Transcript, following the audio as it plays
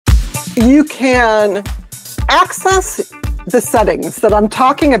you can access the settings that I'm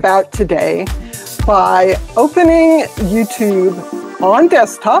talking about today by opening YouTube on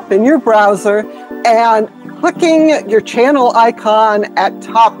desktop in your browser and clicking your channel icon at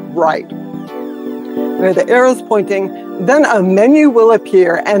top right, where the arrow's pointing. Then a menu will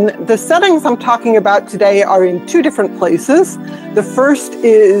appear, and the settings I'm talking about today are in two different places. The first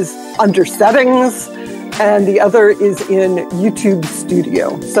is under Settings, and the other is in YouTube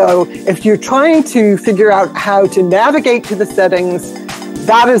Studio. So if you're trying to figure out how to navigate to the settings,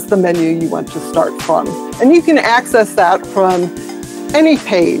 that is the menu you want to start from. And you can access that from any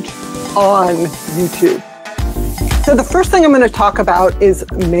page on YouTube. So the first thing I'm going to talk about is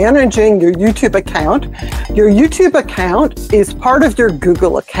managing your YouTube account. Your YouTube account is part of your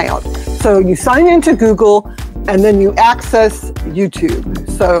Google account. So you sign into Google and then you access YouTube.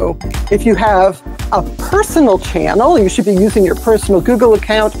 So if you have a personal channel, you should be using your personal Google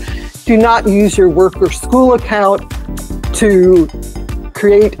account. Do not use your work or school account to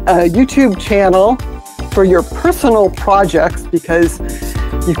create a YouTube channel for your personal projects, because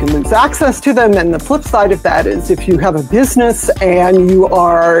you can lose access to them. And the flip side of that is if you have a business and you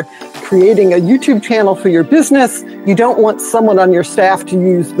are creating a YouTube channel for your business, you don't want someone on your staff to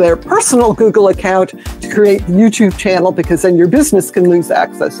use their personal Google account to create the YouTube channel, because then your business can lose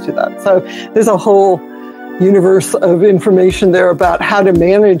access to that. So there's a whole universe of information there about how to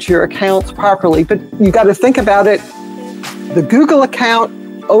manage your accounts properly. But you got to think about it. The Google account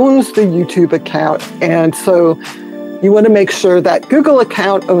owns the YouTube account. And so you want to make sure that Google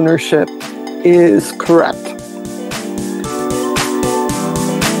account ownership is correct.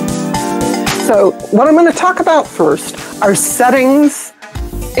 So what I'm going to talk about first are settings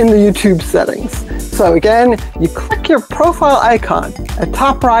in the YouTube settings. So again, you click your profile icon at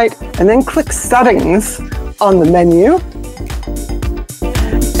top right and then click Settings on the menu.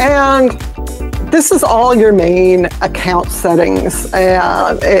 And this is all your main account settings.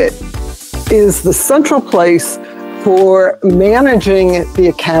 And it is the central place for managing the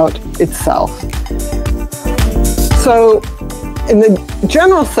account itself. So in the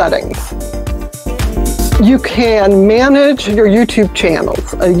general settings, you can manage your YouTube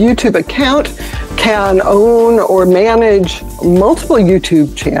channels. A YouTube account can own or manage multiple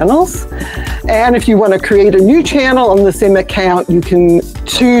YouTube channels. And if you want to create a new channel on the same account, you can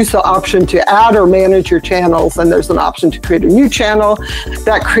choose the option to add or manage your channels. And there's an option to create a new channel.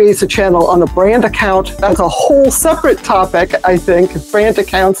 That creates a channel on a brand account. That's a whole separate topic, I think, brand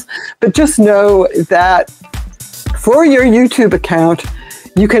accounts. But just know that for your YouTube account,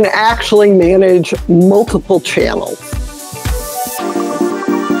 you can actually manage multiple channels.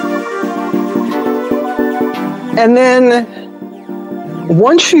 And then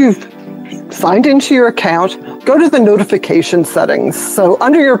once you've signed into your account, go to the notification settings. So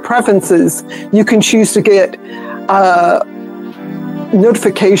under your preferences, you can choose to get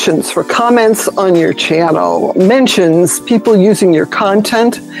notifications for comments on your channel, mentions, people using your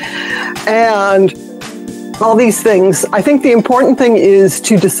content, and all these things. I think the important thing is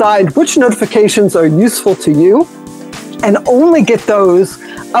to decide which notifications are useful to you and only get those.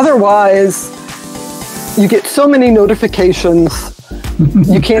 Otherwise, you get so many notifications,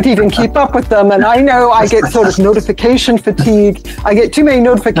 you can't even keep up with them. And I know I get sort of notification fatigue. I get too many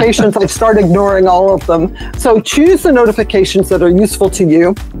notifications, I start ignoring all of them. So choose the notifications that are useful to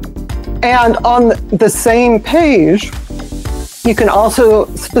you. And on the same page, you can also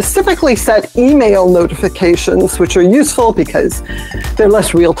specifically set email notifications, which are useful because they're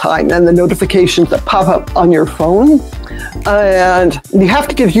less real time than the notifications that pop up on your phone. And you have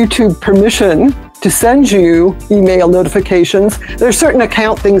to give YouTube permission to send you email notifications. There are certain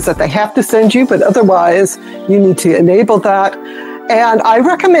account things that they have to send you, but otherwise you need to enable that. And I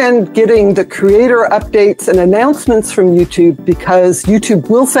recommend getting the creator updates and announcements from YouTube, because YouTube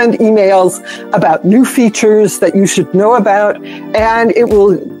will send emails about new features that you should know about, and it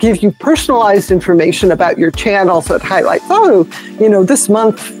will give you personalized information about your channel. So it highlights, oh, this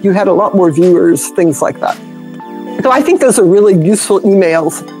month you had a lot more viewers, things like that. So I think those are really useful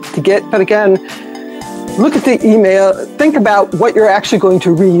emails to get. But again, look at the email, think about what you're actually going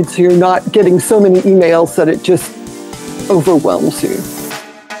to read so you're not getting so many emails that it just overwhelms you.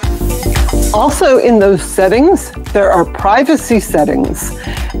 Also in those settings, there are privacy settings,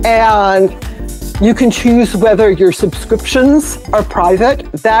 and you can choose whether your subscriptions are private.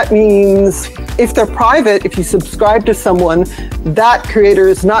 That means if they're private, if you subscribe to someone, that creator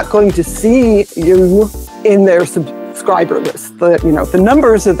is not going to see you in their subscriber list. The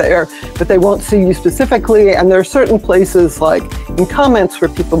numbers are there, but they won't see you specifically. And there are certain places like in comments where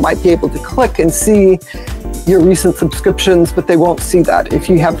people might be able to click and see your recent subscriptions, but they won't see that. If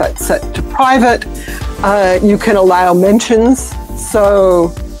you have that set to private, you can allow mentions.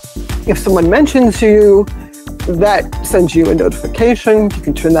 So if someone mentions you, that sends you a notification. You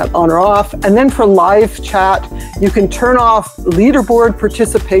can turn that on or off. And then for live chat, you can turn off leaderboard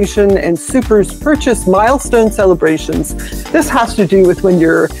participation and supers purchase milestone celebrations. This has to do with when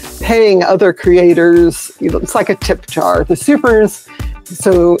you're paying other creators. It's like a tip jar. The supers,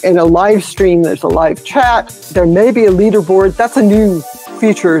 so in a live stream, there's a live chat. There may be a leaderboard. That's a new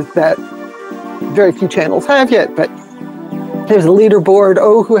feature that very few channels have yet, but there's a leaderboard.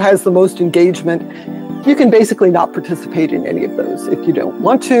 Oh, who has the most engagement? You can basically not participate in any of those if you don't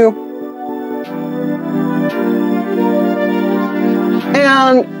want to.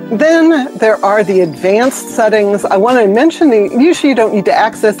 And then there are the advanced settings. I want to mention usually you don't need to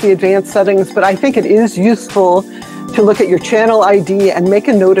access the advanced settings, but I think it is useful to look at your channel ID and make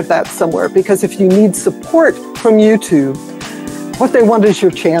a note of that somewhere, because if you need support from YouTube, what they want is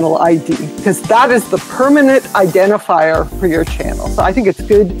your channel ID, because that is the permanent identifier for your channel. So I think it's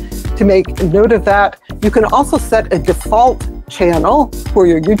good to make a note of that. You can also set a default channel for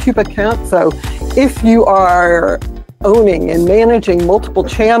your YouTube account. So if you are owning and managing multiple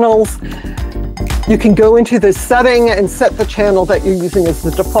channels, you can go into this setting and set the channel that you're using as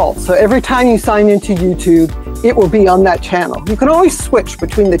the default. So every time you sign into YouTube, it will be on that channel. You can always switch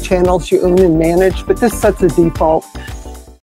between the channels you own and manage, but this sets a default.